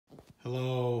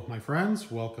Hello, my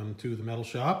friends. Welcome to the metal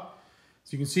shop.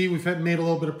 As you can see, we've made a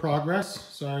little bit of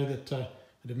progress. Sorry that I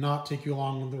did not take you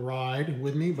along the ride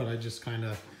with me, but I just kind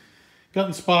of got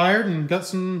inspired and got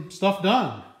some stuff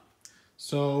done.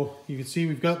 So you can see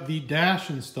we've got the dash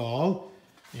installed,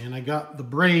 and I got the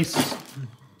brace. It's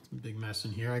a big mess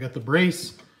in here. I got the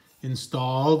brace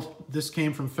installed. This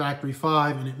came from Factory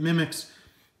 5, and it mimics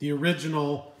the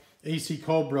original AC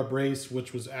Cobra brace,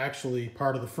 which was actually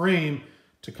part of the frame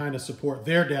to kind of support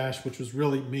their dash, which was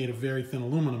really made of very thin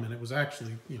aluminum, and it was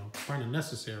actually, kind of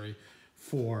necessary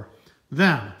for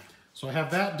them. So I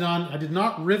have that done. I did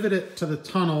not rivet it to the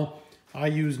tunnel. I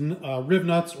used riv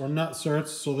nuts or nut certs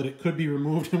so that it could be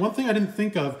removed. And one thing I didn't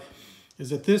think of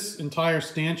is that this entire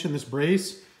stanchion, this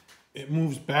brace, it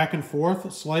moves back and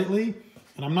forth slightly,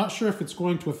 and I'm not sure if it's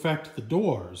going to affect the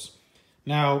doors.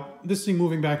 Now, this thing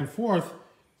moving back and forth,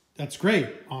 that's great.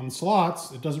 On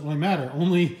slots, it doesn't really matter.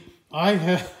 Only I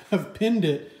have pinned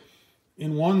it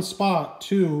in one spot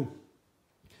to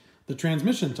the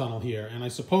transmission tunnel here. And I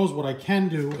suppose what I can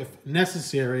do, if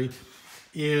necessary,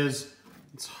 is,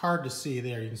 it's hard to see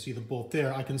there, you can see the bolt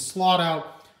there. I can slot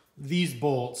out these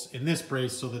bolts in this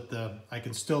brace so that I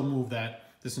can still move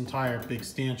this entire big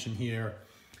stanchion here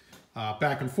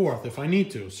back and forth if I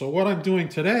need to. So what I'm doing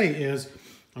today is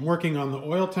I'm working on the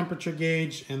oil temperature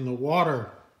gauge and the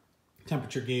water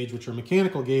temperature gauge, which are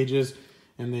mechanical gauges,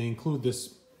 and they include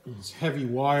this heavy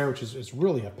wire, which is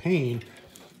really a pain,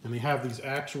 and they have these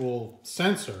actual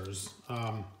sensors.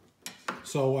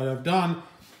 So what I've done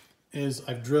is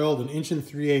I've drilled an 1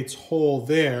 3/8 hole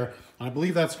there, and I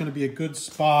believe that's going to be a good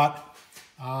spot.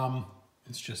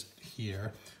 It's just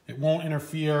here. It won't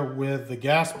interfere with the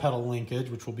gas pedal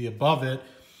linkage, which will be above it,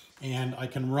 and I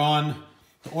can run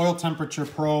the oil temperature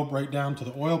probe right down to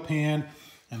the oil pan,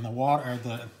 and the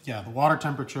water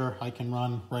temperature I can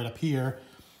run right up here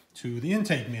to the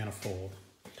intake manifold.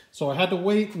 So I had to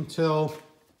wait until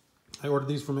I ordered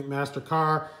these from McMaster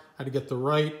Car. I had to get the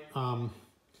right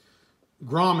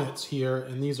grommets here,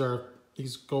 and these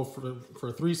go for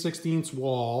a 3/16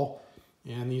 wall,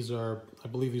 and these are, I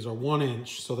believe these are 1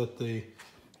 inch, so that the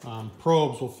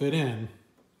probes will fit in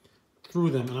through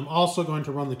them. And I'm also going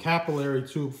to run the capillary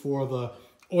tube for the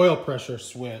oil pressure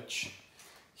switch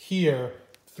here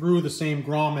through the same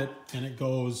grommet, and it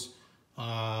goes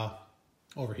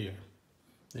over here.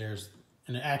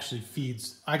 And it actually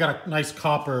feeds. I got a nice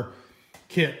copper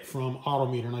kit from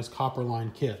Autometer, nice copper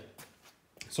line kit.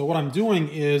 So what I'm doing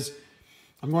is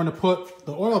I'm going to put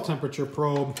the oil temperature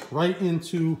probe right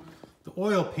into the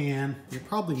oil pan. You're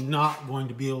probably not going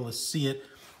to be able to see it.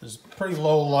 There's pretty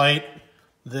low light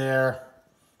there.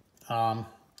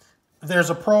 There's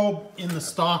a probe in the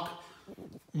stock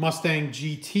Mustang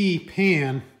GT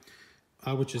pan,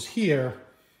 which is here,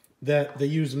 that they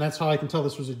use, and that's how I can tell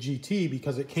this was a GT,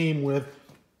 because it came with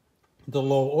the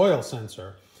low oil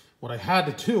sensor. What I had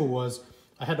to do was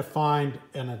I had to find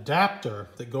an adapter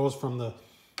that goes from the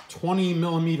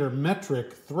 20mm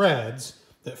metric threads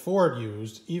that Ford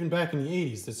used, even back in the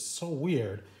 80s. That's so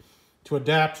weird, to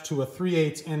adapt to a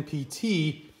 3/8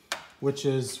 NPT, which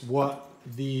is what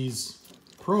these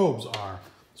probes are.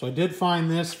 So I did find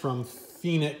this from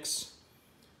Phoenix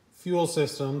Fuel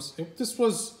Systems. This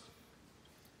was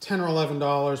 $10 or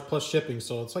 $11 plus shipping,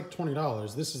 so it's like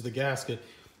 $20. This is the gasket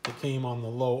that came on the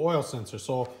low oil sensor.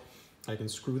 So I can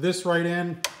screw this right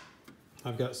in.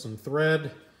 I've got some thread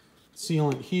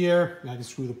sealant here. I can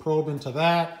screw the probe into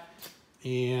that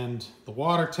and the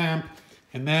water temp.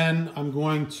 And then I'm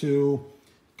going to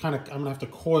I'm gonna have to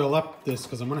coil up this,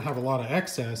 because I'm gonna have a lot of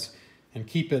excess, and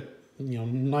keep it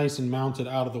nice and mounted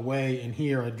out of the way. And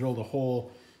here I drilled a hole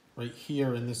right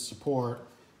here in this support,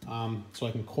 so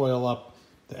I can coil up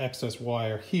the excess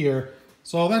wire here.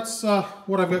 So that's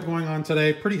what I've got going on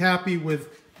today. Pretty happy with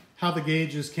how the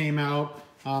gauges came out.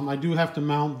 I do have to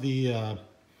mount the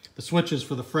switches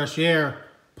for the fresh air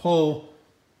pull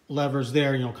levers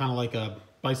there, kind of like a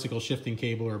bicycle shifting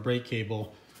cable or a brake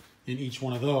cable in each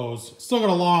one of those. Still got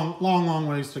a long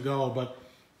ways to go, but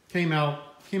came out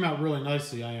really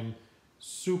nicely. I am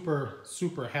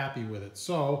super happy with it.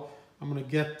 So I'm gonna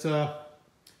get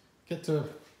to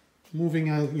moving,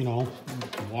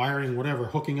 wiring, whatever,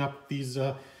 hooking up these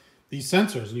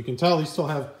sensors. And you can tell these still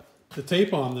have the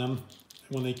tape on them.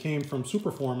 When they came from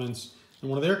Superformance and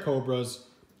one of their Cobras,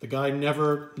 the guy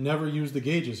never used the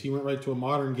gauges. He went right to a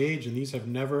modern gauge, and these have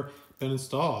never been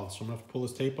installed. So I'm gonna have to pull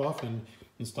this tape off and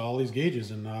install these gauges,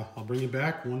 and I'll bring you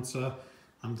back once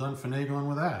I'm done finagling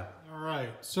with that. All right,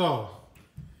 so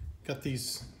got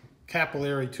these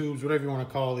capillary tubes, whatever you want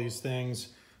to call these things,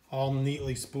 all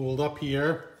neatly spooled up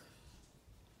here,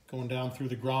 going down through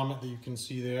the grommet that you can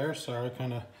see there. Sorry,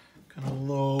 kind of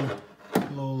low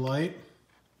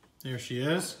There she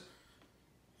is.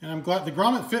 And I'm glad the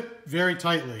grommet fit very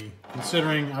tightly,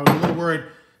 considering I was a little worried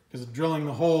because of drilling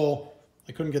the hole.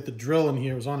 I couldn't get the drill in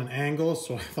here. It was on an angle,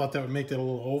 so I thought that would make it a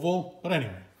little oval. But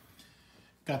anyway,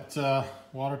 got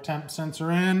water temp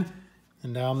sensor in,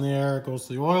 and down there goes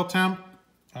the oil temp.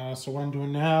 So what I'm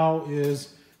doing now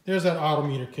is, there's that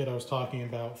odometer kit I was talking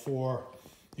about for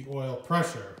the oil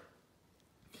pressure.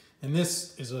 And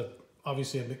this is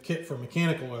obviously a kit for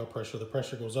mechanical oil pressure. The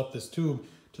pressure goes up this tube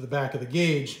to the back of the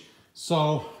gauge.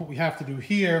 So what we have to do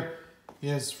here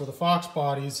is, for the Fox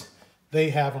bodies, they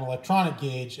have an electronic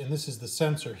gauge, and this is the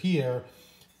sensor here.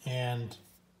 And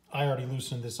I already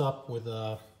loosened this up with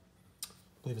I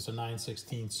believe it's a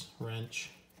 9/16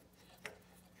 wrench.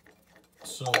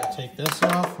 So we'll take this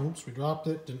off. Oops, we dropped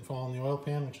it. Didn't fall in the oil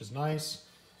pan, which is nice.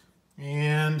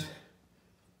 And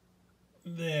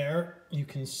there you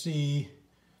can see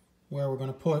where we're going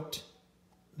to put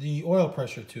the oil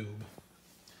pressure tube.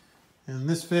 And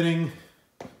this fitting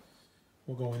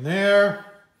will go in there.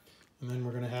 And then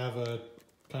we're going to have a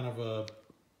kind of a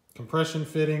compression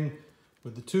fitting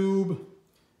with the tube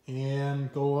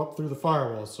and go up through the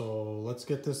firewall. So let's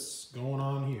get this going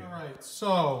on here. All right,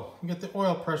 so we get the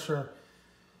oil pressure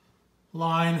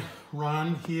line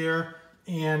run here,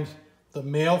 and the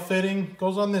male fitting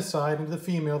goes on this side into the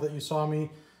female that you saw me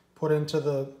put into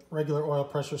the regular oil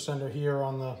pressure sender here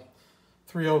on the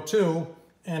 302.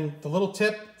 And the little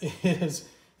tip is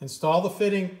install the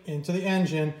fitting into the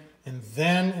engine and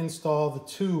then install the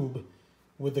tube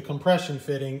with the compression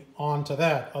fitting onto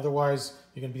that. Otherwise,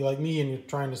 you're gonna be like me and you're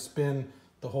trying to spin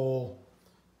the whole,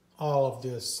 all of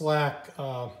the slack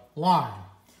line.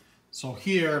 So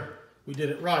here, we did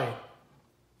it right.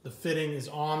 The fitting is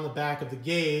on the back of the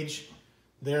gauge.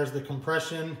 There's the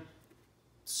compression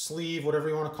sleeve, whatever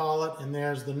you want to call it, and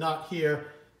there's the nut here.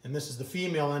 And this is the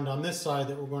female end on this side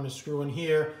that we're going to screw in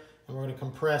here, and we're going to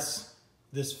compress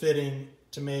this fitting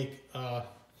to make a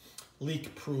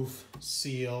leak-proof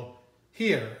seal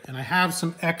here. And I have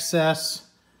some excess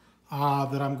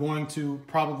that I'm going to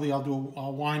probably,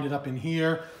 I'll wind it up in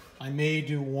here. I may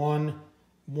do one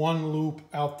loop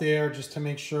out there just to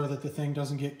make sure that the thing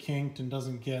doesn't get kinked and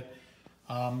doesn't get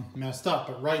messed up.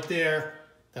 But right there,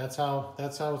 that's how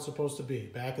it's supposed to be.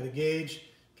 Back of the gauge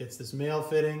gets this male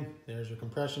fitting. There's your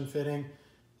compression fitting.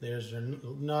 There's your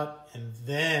nut, and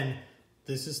then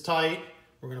this is tight.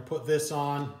 We're going to put this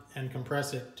on and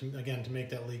compress it to make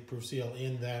that leak-proof seal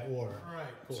in that order. All right,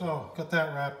 cool. So got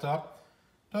that wrapped up.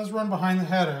 It does run behind the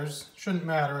headers. Shouldn't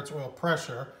matter. It's oil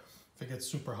pressure. If it gets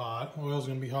super hot, oil's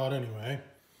going to be hot anyway.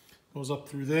 Goes up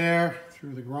through there,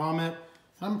 through the grommet.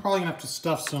 I'm probably gonna have to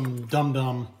stuff some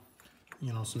dum-dum,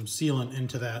 some sealant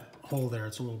into that hole there.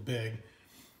 It's a little big.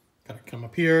 Got to come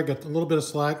up here, got a little bit of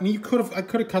slack. And I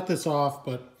could have cut this off,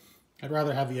 but I'd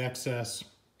rather have the excess.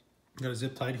 Got a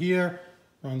zip tied here,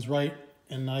 runs right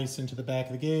and nice into the back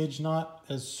of the gauge. Not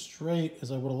as straight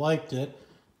as I would have liked it,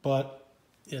 but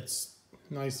it's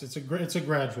nice. It's a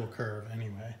gradual curve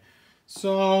anyway.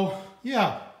 So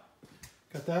yeah.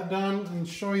 Got that done, and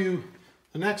show you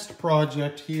the next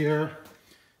project here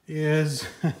is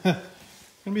gonna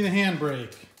be the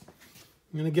handbrake.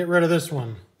 I'm gonna get rid of this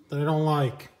one that I don't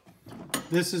like.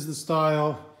 This is the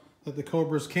style that the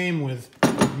Cobras came with,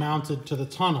 mounted to the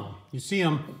tunnel. You see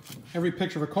them, every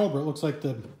picture of a Cobra, it looks like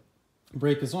the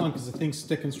brake is on because the thing's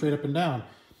sticking straight up and down.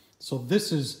 So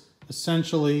this is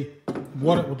essentially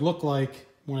what it would look like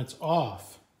when it's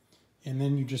off. And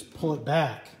then you just pull it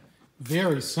back.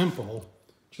 Very simple.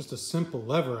 Just a simple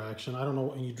lever action. I don't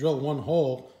know, and you drill one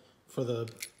hole for the,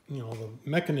 the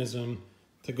mechanism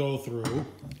to go through.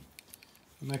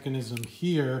 The mechanism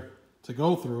here to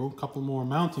go through. A couple more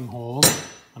mounting holes.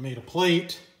 I made a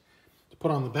plate to put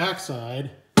on the back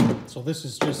side. So this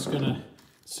is just gonna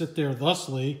sit there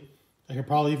thusly. I could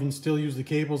probably even still use the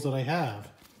cables that I have.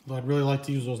 Though I'd really like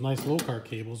to use those nice low car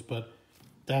cables, but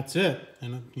that's it.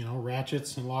 And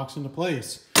ratchets and locks into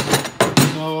place.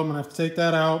 So I'm gonna have to take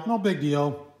that out. No big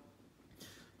deal.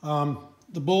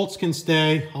 The bolts can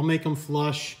stay. I'll make them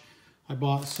flush. I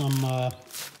bought some,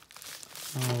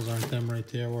 those aren't them right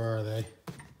there. Where are they?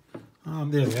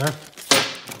 There they are.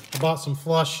 I bought some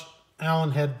flush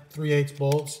Allen head 3/8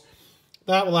 bolts.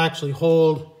 That will actually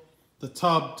hold the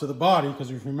tub to the body,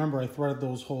 because if you remember, I threaded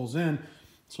those holes in,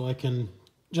 so I can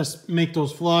just make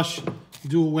those flush,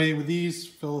 do away with these,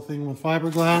 fill the thing with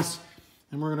fiberglass,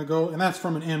 and we're gonna go, and that's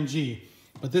from an MG.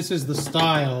 But this is the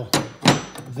style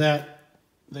that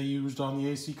they used on the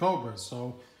AC Cobra,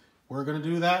 so we're gonna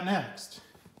do that next.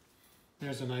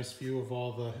 There's a nice view of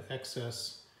all the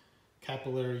excess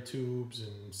capillary tubes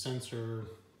and sensor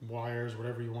wires,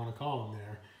 whatever you want to call them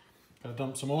there. Gotta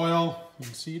dump some oil. You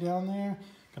can see down there.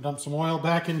 I dumped some oil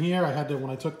back in here. I had to, when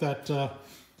I took that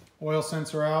oil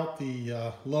sensor out,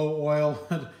 the low oil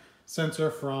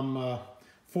sensor from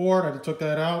Ford, I took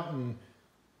that out, and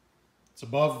it's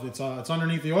above, it's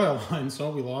underneath the oil line,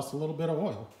 so we lost a little bit of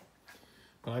oil.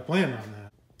 But I planned on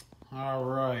that. All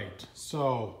right,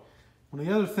 so one of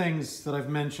the other things that I've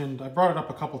mentioned, I brought it up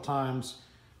a couple times,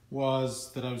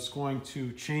 was that I was going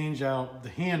to change out the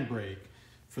handbrake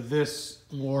for this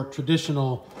more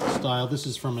traditional style. This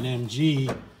is from an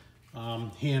MG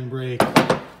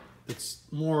handbrake. It's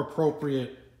more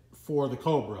appropriate for the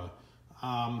Cobra.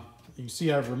 You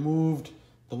see I've removed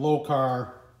the low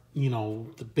car, you know,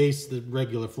 the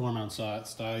regular floor mount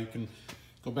style. You can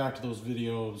go back to those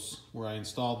videos where I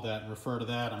installed that and refer to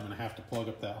that. I'm gonna have to plug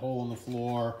up that hole in the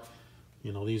floor.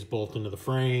 You know, these bolt into the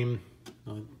frame,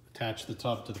 attach the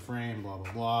tub to the frame, blah,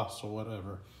 blah, blah, so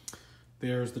whatever.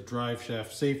 There's the drive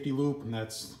shaft safety loop, and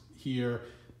that's here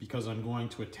because I'm going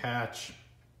to attach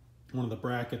one of the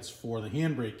brackets for the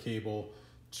handbrake cable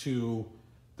to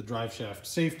the drive shaft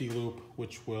safety loop,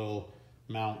 which will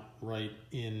mount right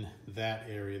in that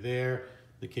area there.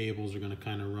 The cables are going to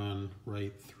kind of run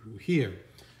right through here.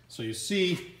 So you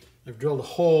see, I've drilled a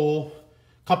hole,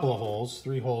 a couple of holes,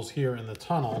 3 holes here in the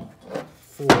tunnel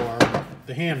for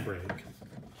the handbrake.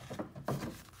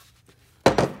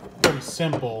 Pretty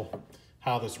simple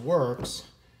how this works.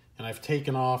 And I've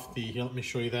taken off the, here, let me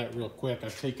show you that real quick.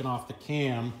 I've taken off the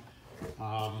cam.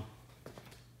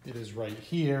 It is right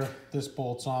here. This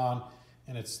bolts on,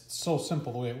 and it's so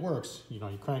simple the way it works. You know,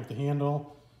 you crank the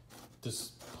handle, this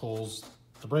pulls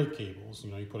the brake cables.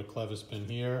 You know, you put a clevis pin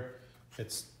here.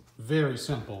 It's very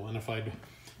simple. And if I'd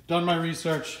done my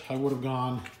research, I would have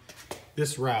gone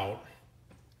this route.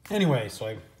 Anyway, so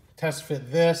I test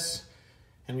fit this,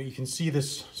 and you can see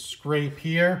this scrape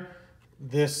here.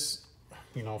 This,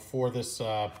 you know, for this,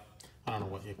 I don't know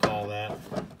what you call that,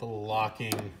 the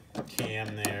locking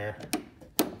cam there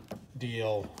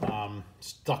deal,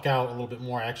 stuck out a little bit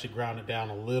more. I actually ground it down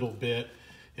a little bit.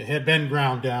 It had been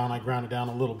ground down. I ground it down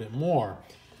a little bit more.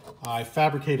 I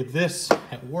fabricated this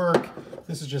at work.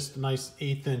 This is just a nice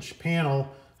 1/8 inch panel.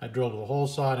 I drilled the whole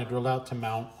side. I drilled out to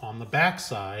mount on the back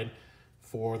side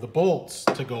for the bolts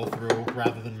to go through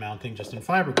rather than mounting just in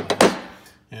fiberglass.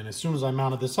 And as soon as I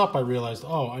mounted this up, I realized,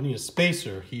 oh, I need a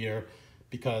spacer here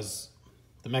because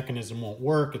the mechanism won't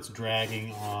work. It's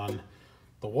dragging on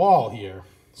the wall here.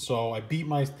 So I beat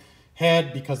my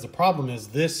head because the problem is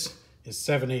this is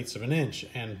 7/8 of an inch.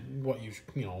 And what you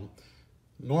know,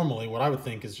 normally what I would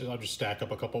think is I'll just stack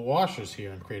up a couple washers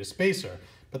here and create a spacer.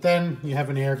 But then you have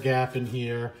an air gap in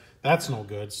here. That's no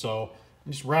good. So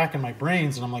I'm just racking my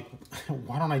brains and I'm like,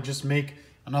 why don't I just make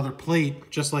another plate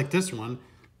just like this one,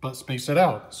 but space it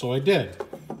out? So I did.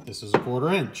 This is a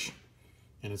 1/4 inch.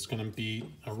 And it's going to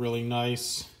be a really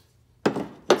nice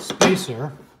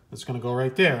spacer that's going to go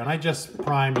right there. And I just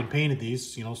primed and painted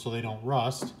these, you know, so they don't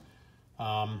rust.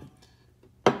 And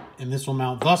this will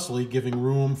mount thusly, giving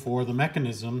room for the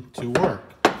mechanism to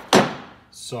work.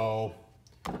 So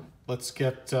let's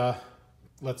get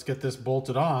this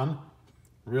bolted on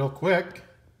real quick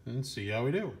and see how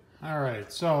we do. All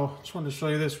right, so just wanted to show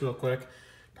you this real quick.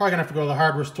 Probably gonna have to go to the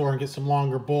hardware store and get some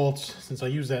longer bolts since I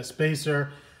use that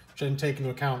spacer, which I didn't take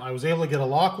into account. I was able to get a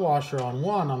lock washer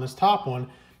on this top one,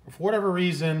 but for whatever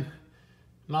reason,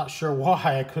 not sure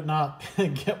why, I could not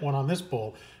get one on this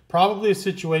bolt. Probably a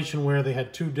situation where they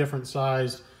had 2 different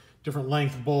sized, different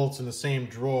length bolts in the same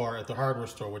drawer at the hardware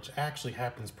store, which actually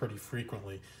happens pretty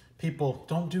frequently. People,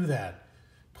 don't do that.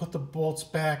 Put the bolts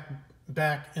back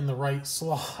in the right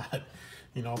slot.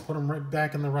 You know, put them right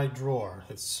back in the right drawer.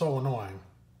 It's so annoying.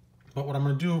 But what I'm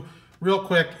going to do real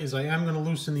quick is I am going to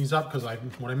loosen these up because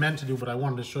what I meant to do, but I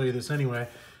wanted to show you this anyway.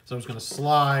 So I was going to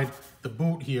slide the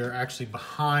boot here actually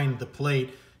behind the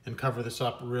plate and cover this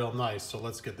up real nice. So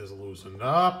let's get this loosened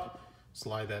up,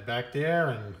 slide that back there,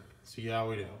 and see how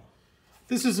we do.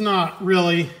 This is not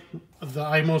really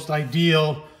the most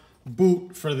ideal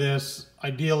boot for this.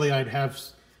 Ideally, I'd have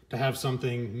to have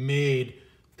something made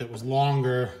that was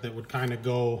longer, that would kind of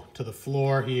go to the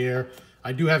floor here.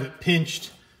 I do have it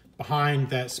pinched behind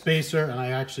that spacer, and I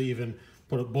actually even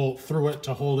put a bolt through it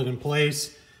to hold it in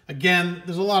place. Again,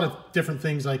 there's a lot of different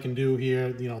things I can do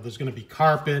here. You know, there's going to be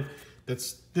carpet.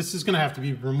 This is going to have to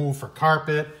be removed for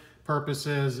carpet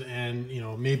purposes, and you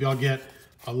know, maybe I'll get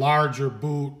a larger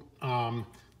boot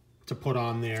to put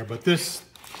on there. But this,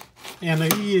 and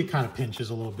it kind of pinches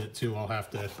a little bit too. I'll have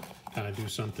to kind of do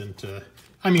something to,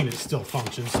 I mean, it still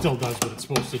functions, still does what it's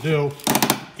supposed to do,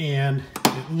 and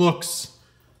it looks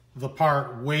the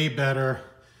part way better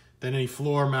than any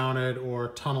floor mounted or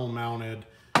tunnel mounted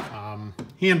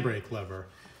handbrake lever.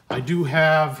 I do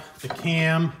have the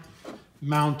cam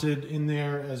mounted in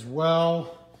there as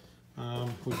well.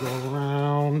 We go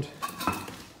around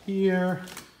here.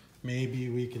 Maybe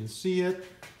we can see it.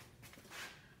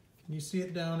 Can you see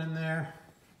it down in there?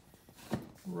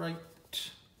 Right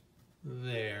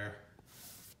there.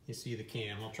 You see the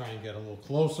cam. I'll try and get a little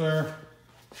closer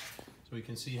so we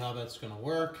can see how that's going to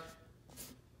work.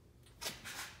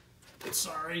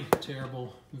 Sorry,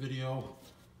 terrible video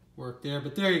work there,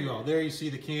 but there you go. There you see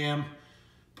the cam.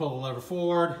 Pull the lever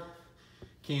forward,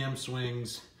 cam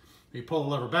swings. You pull the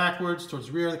lever backwards towards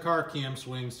the rear of the car, cam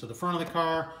swings to the front of the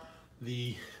car.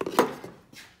 The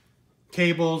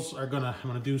cables are I'm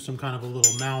gonna do some kind of a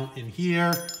little mount in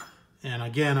here. And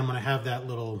again, I'm gonna have that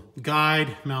little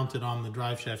guide mounted on the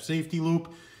drive shaft safety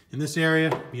loop in this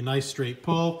area. Be a nice straight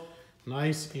pull,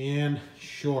 nice and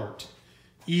short.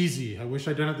 Easy. I wish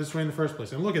I'd done it this way in the first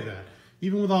place. And look at that.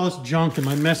 Even with all this junk in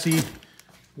my messy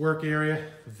work area,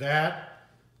 that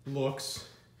looks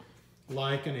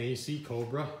like an AC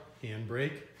Cobra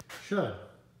handbrake should.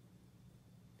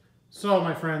 So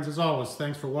my friends, as always,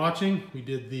 thanks for watching. We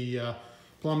did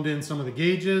plumbed in some of the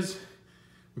gauges.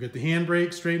 We got the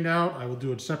handbrake straightened out. I will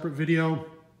do a separate video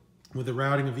with the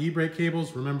routing of the e-brake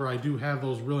cables. Remember, I do have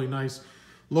those really nice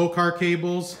low car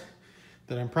cables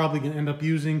that I'm probably gonna end up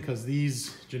using because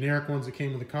these generic ones that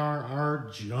came with the car are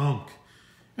junk.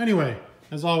 Anyway,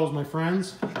 as always, my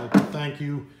friends, I'd like to thank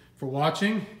you for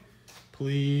watching.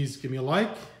 Please give me a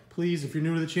like. Please, if you're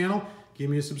new to the channel, give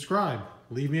me a subscribe.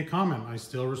 Leave me a comment. I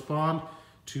still respond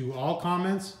to all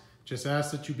comments. Just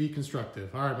ask that you be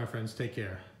constructive. All right, my friends, take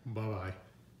care. Bye-bye.